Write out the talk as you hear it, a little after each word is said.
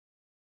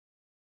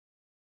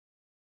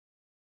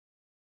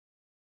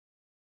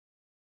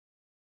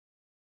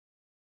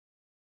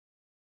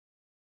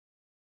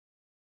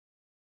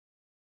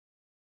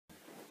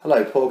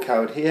Hello, Paul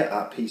Coward here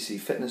at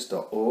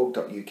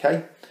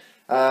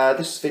pcfitness.org.uk.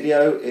 This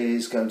video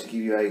is going to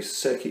give you a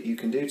circuit you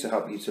can do to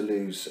help you to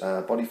lose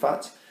body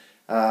fat.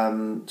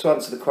 To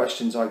answer the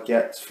questions I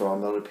get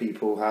from other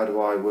people, how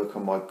do I work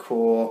on my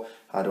core,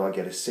 how do I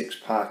get a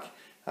six-pack,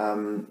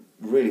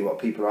 really what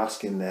people are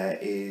asking there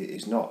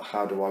is not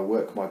how do I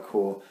work my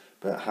core,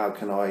 but how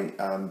can I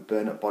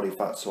burn up body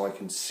fat so I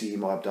can see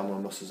my abdominal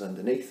muscles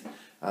underneath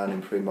and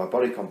improve my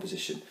body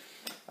composition.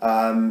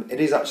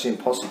 It is actually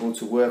impossible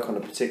to work on a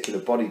particular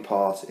body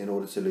part in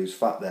order to lose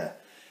fat there.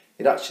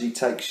 It actually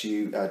takes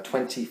you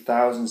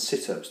 20,000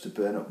 sit-ups to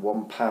burn up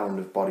 1 pound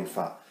of body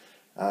fat.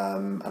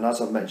 And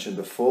as I've mentioned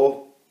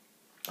before,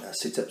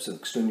 sit-ups are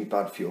extremely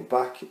bad for your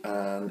back,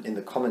 and in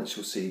the comments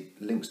you'll see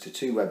links to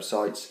 2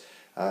 websites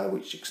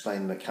which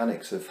explain the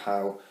mechanics of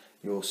how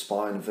your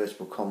spine and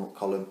vertebral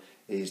column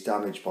is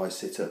damaged by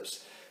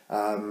sit-ups.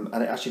 And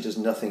it actually does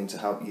nothing to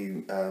help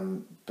you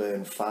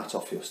burn fat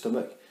off your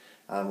stomach,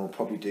 and will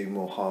probably do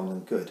more harm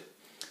than good.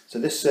 So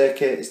this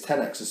circuit is 10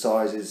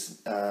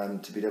 exercises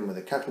to be done with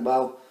a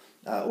kettlebell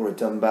or a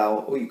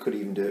dumbbell, or you could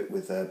even do it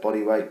with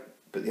body weight.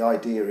 But the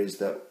idea is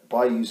that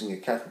by using a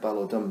kettlebell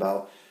or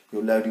dumbbell,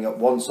 you're loading up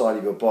one side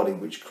of your body,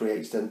 which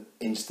creates an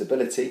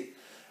instability.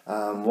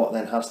 What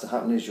then has to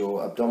happen is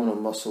your abdominal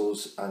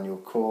muscles and your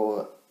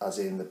core, as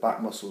in the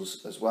back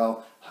muscles as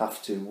well,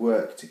 have to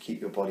work to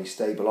keep your body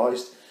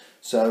stabilized.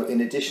 So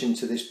in addition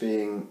to this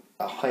being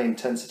a high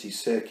intensity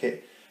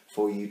circuit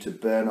for you to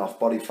burn off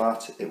body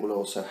fat, it will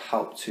also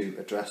help to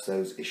address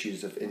those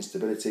issues of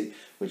instability,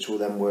 which will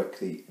then work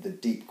the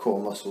deep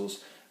core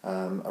muscles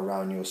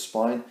around your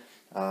spine,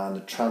 and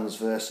the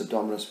transverse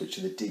abdominis, which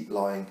are the deep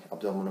lying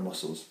abdominal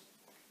muscles.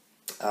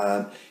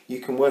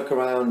 You can work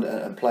around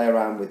and play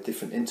around with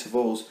different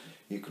intervals.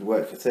 You could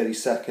work for 30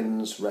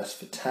 seconds, rest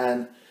for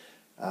 10.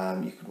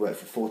 You could work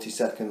for 40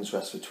 seconds,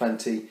 rest for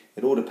 20.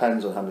 It all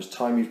depends on how much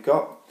time you've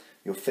got,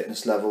 your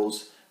fitness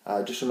levels.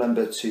 Just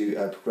remember to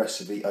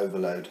progressively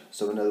overload.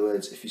 So in other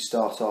words, if you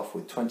start off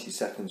with 20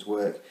 seconds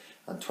work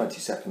and 20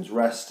 seconds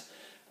rest,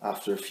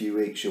 after a few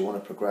weeks you'll want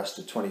to progress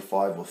to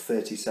 25 or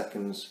 30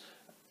 seconds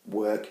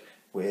work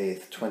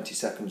with 20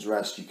 seconds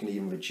rest. You can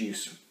even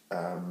reduce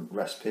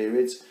rest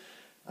periods,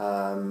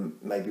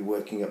 maybe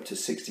working up to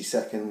 60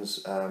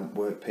 seconds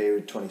work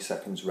period, 20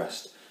 seconds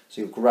rest.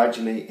 So you're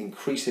gradually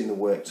increasing the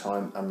work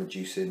time and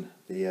reducing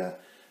the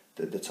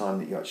time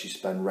that you actually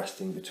spend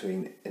resting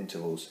between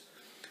intervals.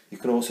 You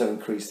can also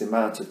increase the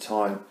amount of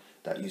time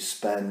that you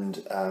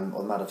spend on the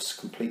amount of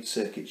complete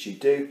circuits you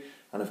do,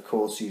 and of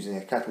course using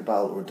a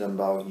kettlebell or a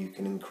dumbbell you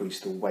can increase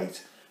the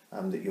weight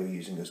that you're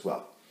using as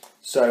well.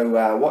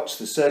 So watch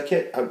the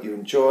circuit, hope you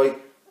enjoy,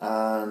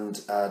 and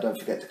don't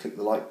forget to click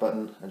the like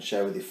button and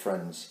share with your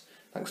friends.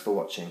 Thanks for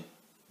watching.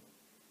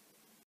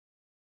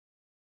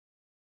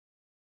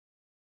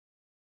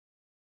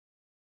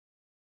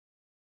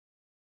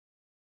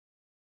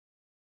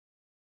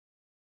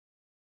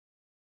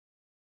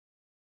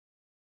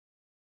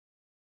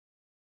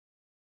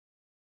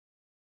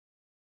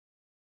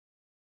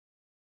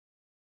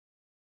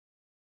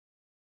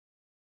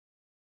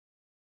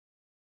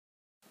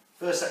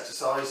 First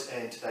exercise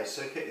in today's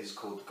circuit is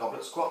called the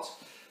Goblet Squat.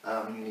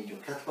 You need your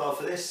kettlebell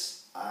for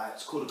this.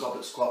 It's called a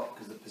Goblet Squat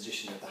because of the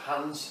position of the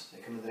hands.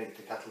 They come underneath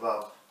the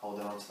kettlebell,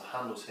 holding onto the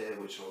handles here,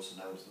 which are also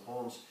known as the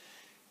horns.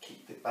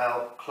 Keep the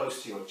bell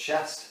close to your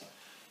chest.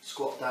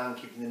 Squat down,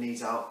 keeping the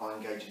knees out by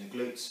engaging the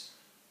glutes.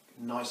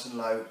 Nice and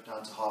low,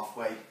 down to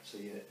halfway, so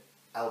your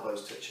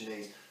elbows touch your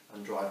knees,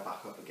 and drive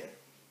back up again.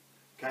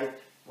 Okay.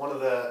 One of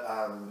the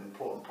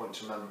important points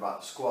to remember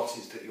about the squat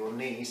is that your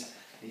knees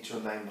need to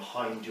remain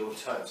behind your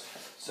toes.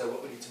 So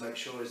what we need to make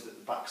sure is that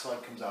the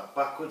backside comes out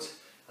backwards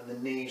and the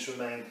knees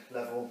remain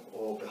level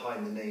or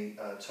behind the knee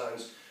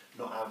toes,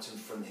 not out in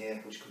front here,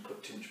 which can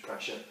put too much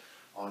pressure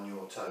on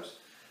your toes,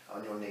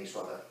 on your knees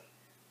rather.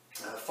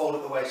 Fold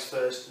up the waist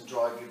first and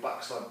drive your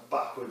backside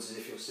backwards as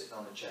if you're sitting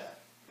on a chair.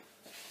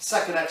 The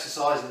second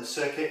exercise in the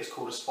circuit is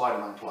called a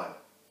Spiderman Climb.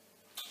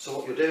 So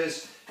what you'll do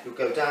is you'll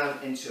go down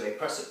into a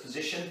press-up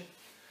position,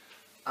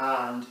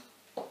 and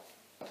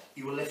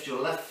you will lift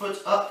your left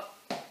foot up,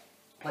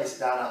 place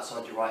it down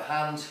outside your right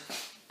hand,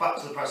 back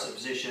to the press-up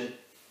position,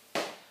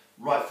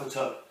 right foot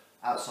up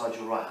outside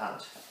your right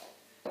hand.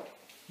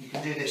 You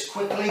can do this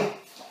quickly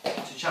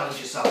to challenge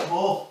yourself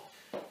more,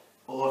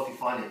 or if you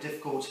find it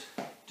difficult,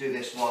 do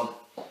this one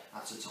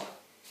at a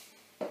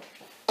time.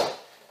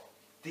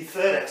 The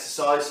third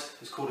exercise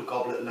is called a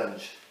Goblet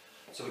Lunge.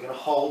 So we're going to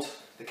hold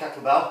the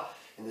kettlebell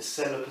in the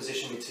similar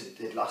position we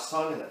did last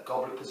time, in that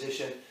goblet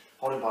position,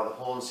 holding by the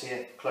horns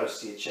here,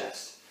 close to your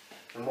chest.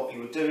 And what you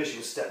will do is you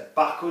will step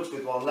backwards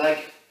with one leg,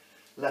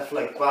 left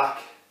leg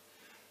back,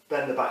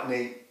 bend the back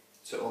knee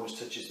so it almost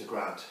touches the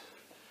ground,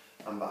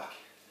 and back.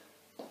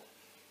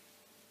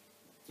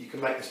 You can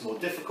make this more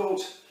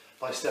difficult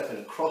by stepping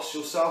across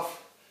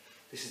yourself.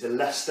 This is the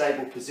less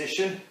stable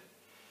position.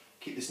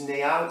 Keep this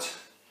knee out.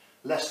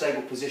 Less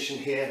stable position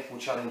here will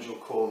challenge your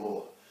core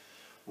more.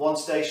 One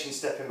station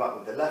stepping back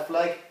with the left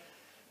leg,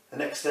 the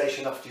next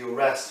station after your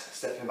rest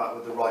stepping back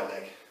with the right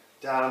leg.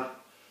 Down,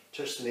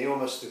 touch the knee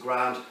almost to the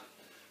ground,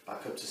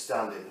 back up to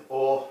standing,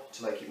 or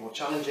to make it more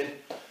challenging,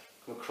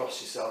 come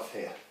across yourself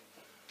here.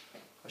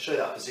 I'll show you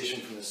that position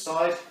from the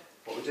side.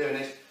 What we're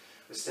doing is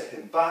we're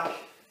stepping back.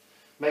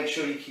 Make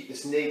sure you keep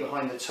this knee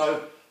behind the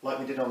toe like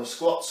we did on the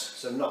squats,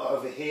 so not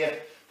over here,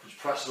 push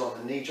pressure on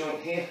the knee joint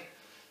here,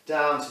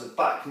 down to the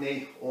back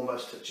knee,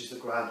 almost touches the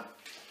ground,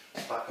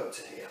 back up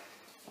to here.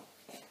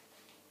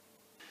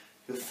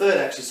 The third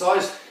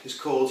exercise is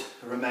called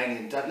a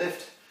Romanian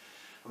Deadlift,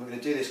 and we're going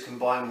to do this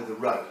combined with a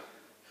row.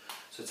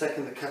 So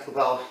taking the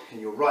kettlebell in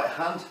your right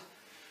hand,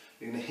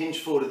 you're going to hinge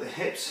forward at the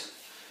hips,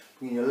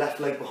 bring your left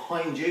leg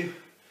behind you.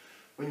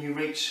 When you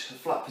reach a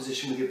flat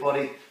position with your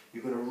body,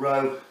 you're going to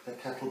row the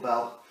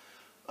kettlebell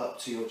up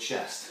to your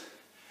chest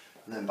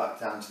and then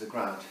back down to the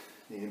ground.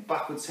 Leaning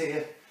backwards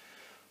here,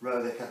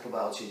 row the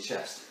kettlebell to your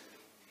chest.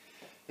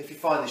 If you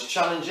find this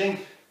challenging,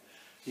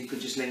 you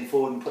could just lean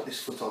forward and put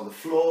this foot on the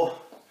floor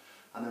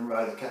and then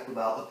row the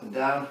kettlebell up and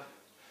down,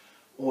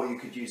 or you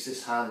could use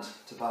this hand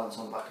to balance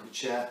on the back of a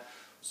chair,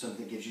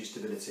 something that gives you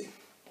stability.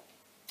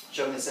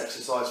 Showing this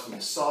exercise from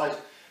the side,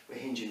 we're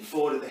hinging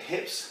forward at the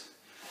hips,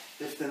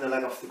 lifting the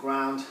leg off the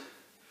ground,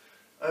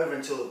 over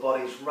until the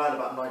body is round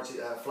about 90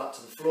 flat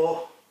to the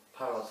floor,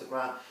 parallel to the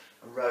ground,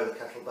 and row the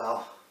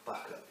kettlebell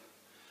back up.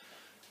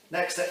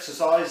 Next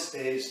exercise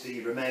is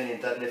the Romanian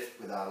deadlift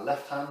with our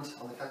left hand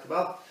on the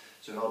kettlebell.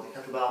 So we hold the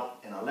kettlebell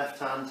in our left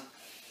hand.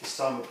 This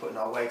time we're putting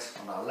our weight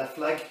on our left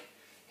leg,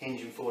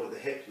 hinging forward at the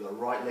hip with the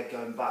right leg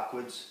going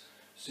backwards.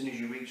 As soon as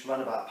you reach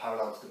round about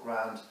parallel to the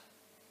ground,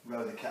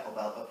 row the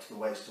kettlebell up to the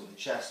waist or the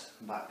chest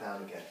and back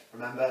down again.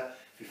 Remember,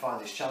 if you find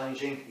this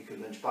challenging, you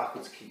could lunge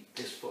backwards, keep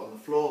this foot on the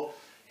floor,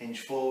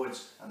 hinge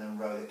forwards, and then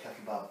row the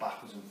kettlebell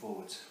backwards and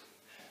forwards.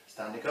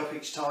 Standing up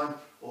each time,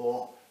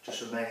 or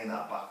just remaining in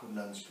that backward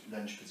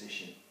lunge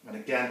position. And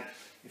again,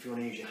 if you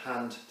want to use your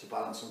hand to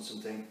balance on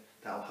something,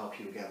 that will help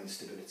you again with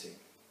stability.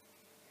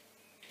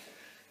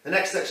 The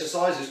next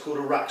exercise is called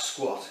a rack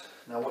squat.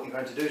 Now what you're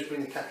going to do is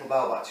bring the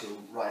kettlebell back to your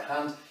right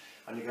hand,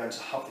 and you're going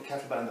to have the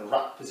kettlebell in the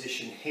rack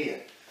position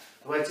here.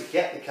 The way to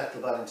get the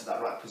kettlebell into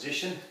that rack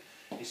position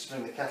is to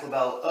bring the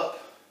kettlebell up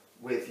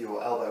with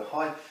your elbow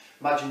high.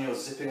 Imagine you're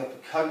zipping up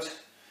a coat.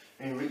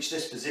 When you reach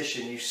this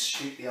position, you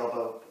shoot the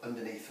elbow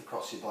underneath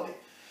across your body.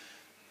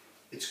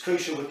 It's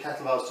crucial with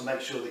kettlebells to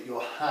make sure that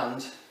your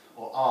hand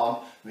or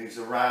arm moves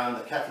around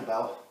the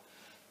kettlebell.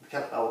 The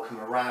kettlebell will come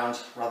around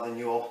rather than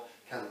your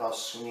kettlebell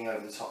swinging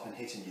over the top and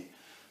hitting you.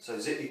 So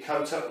zip your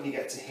coat up when you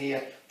get to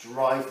here,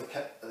 drive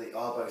the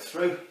elbow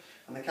through,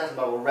 and the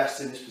kettlebell will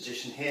rest in this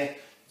position here.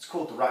 It's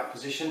called the rack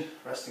position,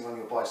 resting on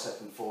your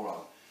bicep and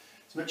forearm.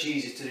 It's much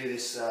easier to do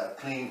this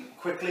clean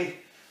quickly.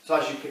 So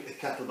as you pick the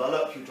kettlebell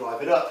up, you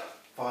drive it up,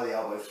 fire the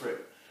elbow through.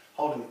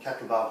 Holding the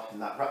kettlebell in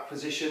that rack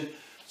position,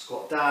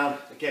 squat down,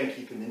 again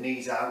keeping the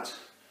knees out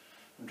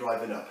and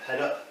driving up.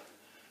 Head up,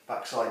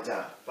 backside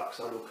down.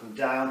 Backside will come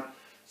down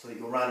so that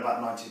you're around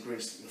about 90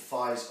 degrees, your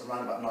thighs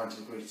around about 90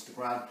 degrees to the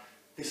ground.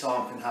 This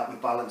arm can help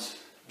with balance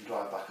and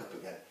drive back up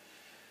again.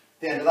 At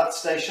the end of that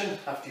station,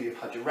 after you've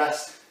had your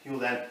rest, you'll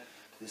then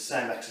do the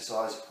same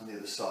exercise on the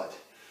other side.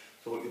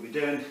 So what you'll be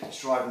doing is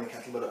driving the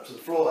kettlebell up to the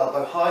floor,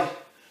 elbow high,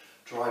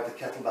 drive the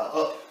kettlebell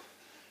up,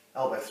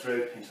 elbow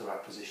through into the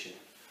rack position.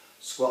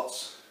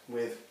 Squats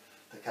with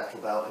the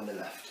kettlebell in the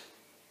left.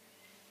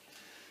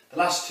 The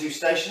last two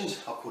stations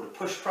are called a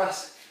push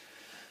press.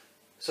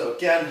 So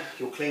again,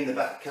 you'll clean the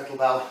back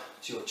kettlebell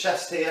to your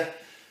chest here,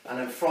 and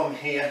then from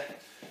here,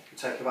 you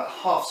take about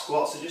half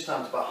squat, so just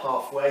down to about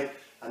halfway,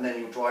 and then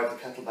you'll drive the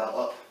kettlebell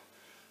up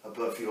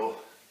above your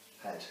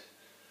head,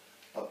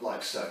 up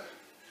like so.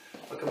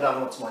 If I come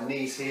down onto my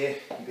knees here,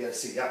 you'll be able to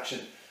see the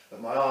action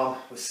of my arm.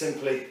 We're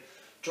simply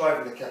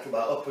driving the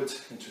kettlebell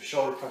upwards into a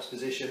shoulder press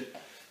position,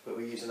 but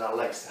we're using our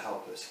legs to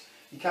help us.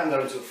 You can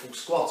go into a full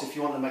squat if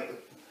you want to make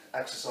the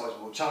exercise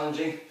more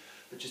challenging,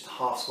 but just a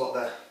half squat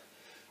there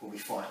will be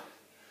fine.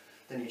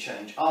 Then you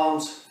change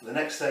arms for the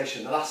next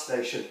station, the last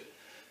station,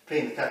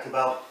 clean the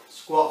kettlebell,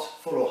 squat,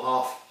 full or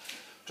half,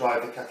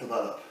 drive the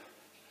kettlebell up.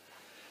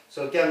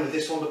 So again with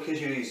this one, because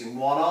you're using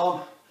one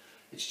arm,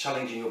 it's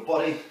challenging your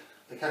body.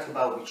 The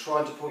kettlebell will be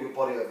trying to pull your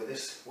body over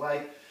this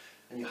way,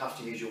 and you have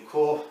to use your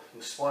core,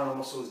 your spinal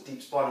muscles,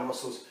 deep spinal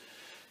muscles,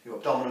 your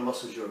abdominal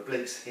muscles, your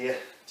obliques here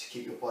to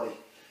keep your body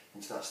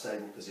into that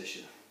stable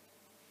position.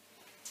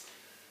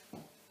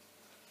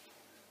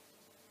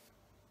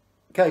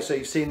 Okay, so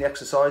you've seen the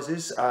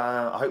exercises.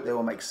 I hope they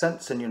all make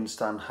sense and you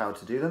understand how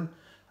to do them.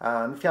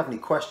 If you have any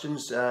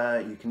questions,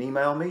 you can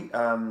email me.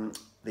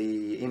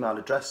 The email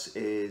address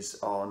is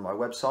on my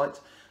website,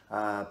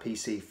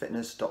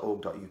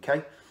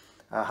 pcfitness.org.uk.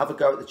 Have a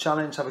go at the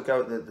challenge, have a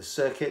go at the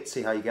circuit,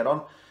 see how you get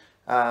on.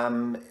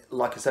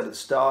 Like I said at the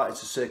start,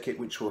 it's a circuit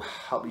which will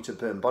help you to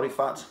burn body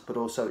fat, but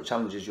also it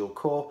challenges your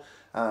core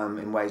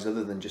in ways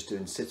other than just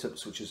doing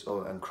sit-ups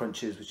and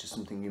crunches, which is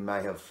something you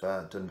may have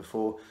done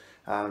before.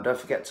 Don't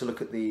forget to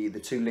look at the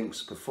two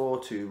links before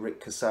to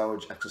Rick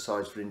Cassell's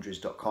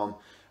exerciseforoinjuries.com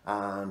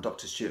and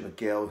Dr. Stuart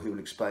McGill, who will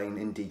explain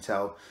in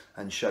detail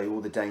and show you all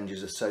the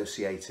dangers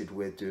associated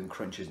with doing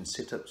crunches and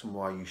sit-ups and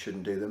why you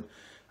shouldn't do them.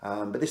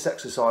 But this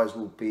exercise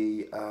will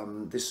be,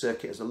 this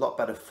circuit is a lot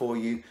better for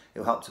you.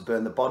 It'll help to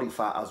burn the body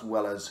fat as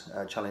well as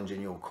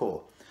challenging your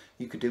core.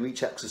 You could do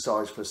each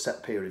exercise for a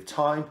set period of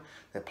time.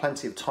 There are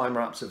plenty of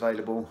timer apps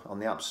available on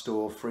the App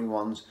Store, free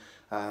ones.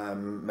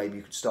 Maybe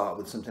you could start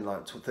with something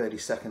like 30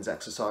 seconds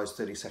exercise,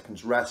 30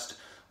 seconds rest,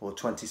 or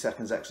 20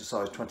 seconds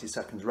exercise, 20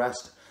 seconds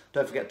rest.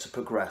 Don't forget to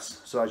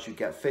progress. So as you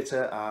get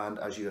fitter and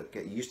as you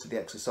get used to the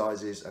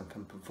exercises and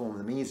can perform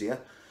them easier,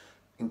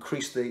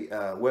 increase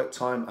the work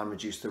time and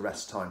reduce the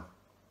rest time.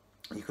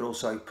 You could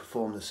also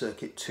perform the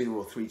circuit 2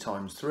 or 3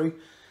 times through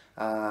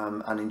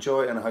and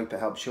enjoy, and I hope it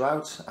helps you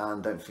out.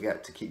 And don't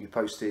forget to keep you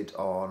posted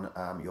on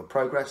your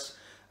progress.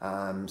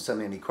 Send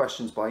me any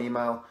questions by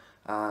email,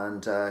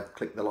 and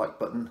click the like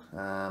button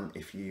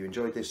if you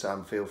enjoyed this,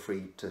 and feel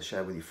free to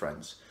share with your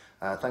friends.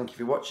 Thank you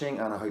for watching,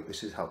 and I hope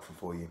this is helpful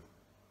for you.